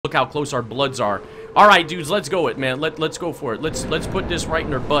look how close our bloods are. All right, dudes, let's go it, man. Let's go for it. Let's put this right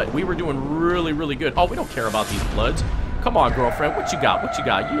in her butt. We were doing really, really good. Oh, we don't care about these bloods. Come on, girlfriend. What you got? What you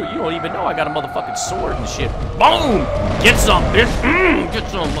got? You don't even know I got a motherfucking sword and shit. Boom! Get some, bitch. Get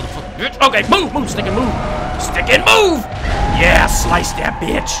some, motherfucking bitch. Okay, move, stick and move. Stick and move! Yeah, slice that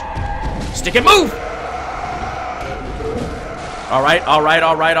bitch. Stick and move! All right.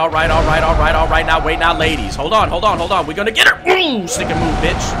 Now, wait, now, ladies. Hold on. We're gonna get her. Ooh, stick and move,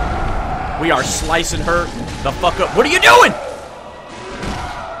 bitch. We are slicing her the fuck up. What are you doing?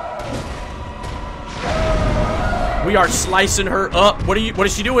 We are slicing her up. What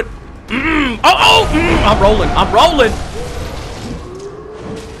is she doing? I'm rolling.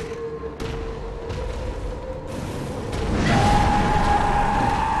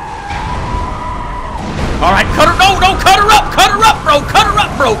 All right, cut her. No, cut her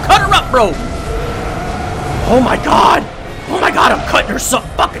up, bro. Oh my god, I'm cutting her so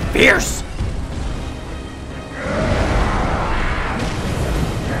fucking fierce.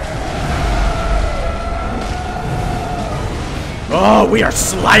 Oh, we are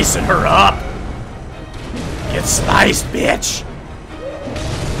slicing her up. Get sliced, bitch.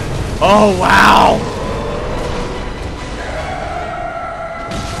 Oh, wow.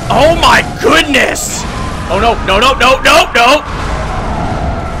 Oh, my goodness. Oh, no.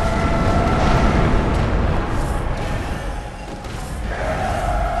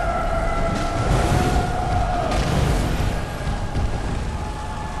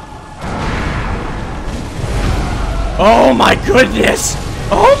 Oh my goodness!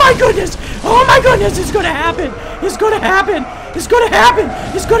 It's gonna happen! We got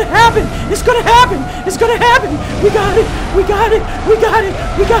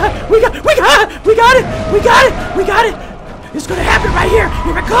it! It's gonna happen right here!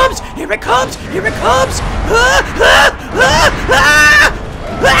 Here it comes!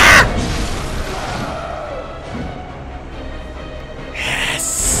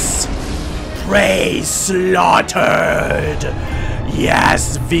 Yes! Prey slaughtered!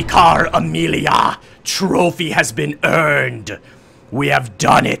 Yes, Vicar Amelia! Trophy has been earned! We have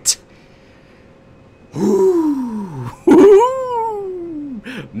done it!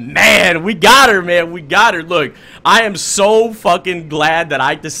 Man, we got her, man. We got her. Look, I am so fucking glad that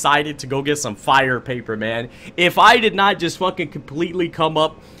I decided to go get some fire paper, man. If I did not just fucking completely come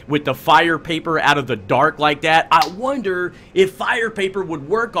up with the fire paper out of the dark like that, I wonder if fire paper would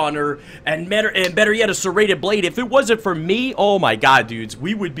work on her, and better yet, a serrated blade. If it wasn't for me, oh my god, dudes,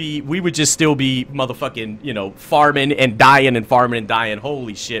 we would just still be motherfucking, you know, farming and dying.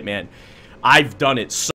 Holy shit, man. I've done it so